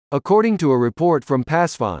According to a report from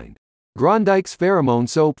Passfind, Grondike's pheromone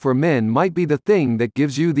soap for men might be the thing that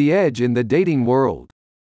gives you the edge in the dating world.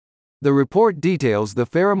 The report details the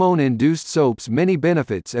pheromone-induced soap's many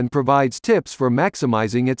benefits and provides tips for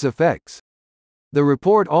maximizing its effects. The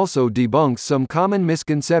report also debunks some common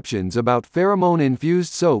misconceptions about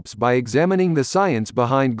pheromone-infused soaps by examining the science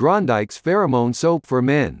behind Grondike's pheromone soap for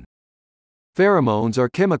men. Pheromones are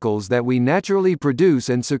chemicals that we naturally produce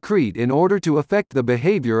and secrete in order to affect the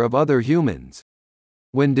behavior of other humans.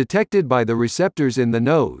 When detected by the receptors in the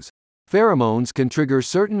nose, pheromones can trigger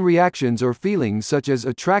certain reactions or feelings such as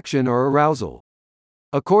attraction or arousal.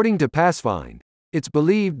 According to Passfind, it's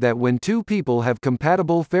believed that when two people have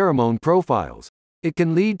compatible pheromone profiles, it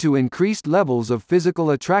can lead to increased levels of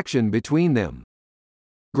physical attraction between them.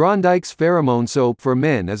 Grondike's pheromone soap for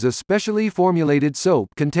men is a specially formulated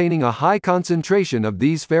soap containing a high concentration of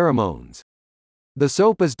these pheromones. The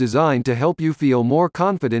soap is designed to help you feel more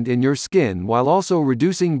confident in your skin while also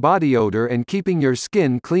reducing body odor and keeping your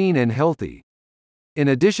skin clean and healthy. In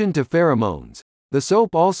addition to pheromones, the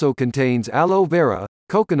soap also contains aloe vera,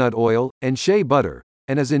 coconut oil, and shea butter,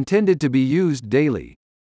 and is intended to be used daily.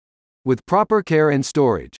 With proper care and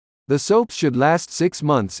storage, the soaps should last 6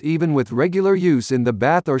 months even with regular use in the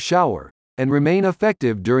bath or shower, and remain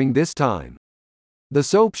effective during this time. The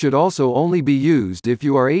soap should also only be used if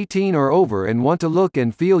you are 18 or over and want to look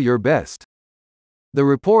and feel your best. The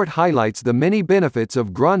report highlights the many benefits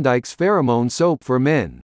of Grondike's pheromone soap for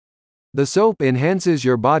men. The soap enhances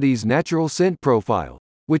your body's natural scent profile,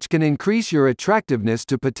 which can increase your attractiveness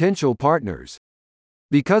to potential partners.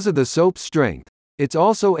 Because of the soap's strength, it's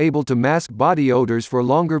also able to mask body odors for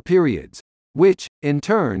longer periods, which, in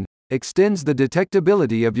turn, extends the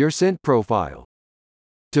detectability of your scent profile.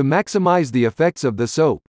 To maximize the effects of the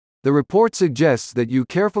soap, the report suggests that you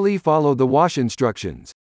carefully follow the wash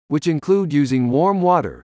instructions, which include using warm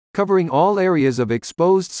water, covering all areas of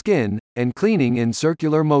exposed skin, and cleaning in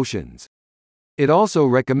circular motions. It also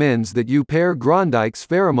recommends that you pair Grondike's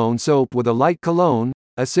pheromone soap with a light cologne,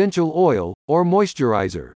 essential oil, or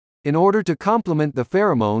moisturizer, in order to complement the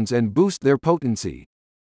pheromones and boost their potency.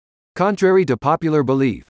 Contrary to popular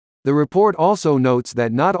belief, the report also notes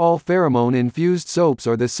that not all pheromone-infused soaps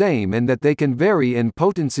are the same and that they can vary in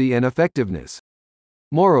potency and effectiveness.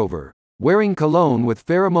 Moreover, wearing cologne with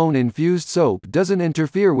pheromone-infused soap doesn't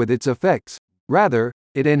interfere with its effects, rather,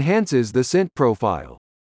 it enhances the scent profile.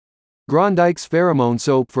 Grondike's pheromone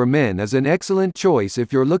soap for men is an excellent choice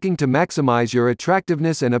if you're looking to maximize your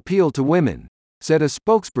attractiveness and appeal to women, said a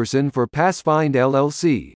spokesperson for Passfind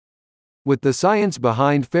LLC. With the science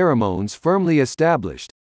behind pheromones firmly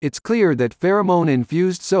established, it's clear that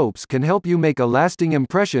pheromone-infused soaps can help you make a lasting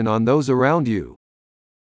impression on those around you.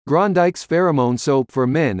 Grondike's pheromone soap for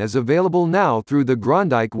men is available now through the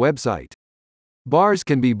Grondike website. Bars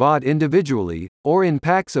can be bought individually, or in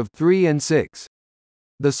packs of 3 and 6.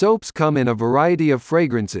 The soaps come in a variety of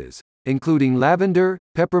fragrances, including lavender,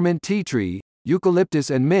 peppermint tea tree, eucalyptus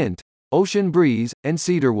and mint, ocean breeze, and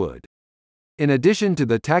cedarwood. In addition to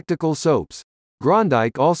the tactical soaps,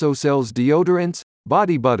 Grondike also sells deodorants,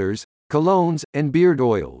 body butters, colognes, and beard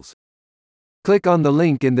oils. Click on the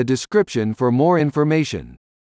link in the description for more information.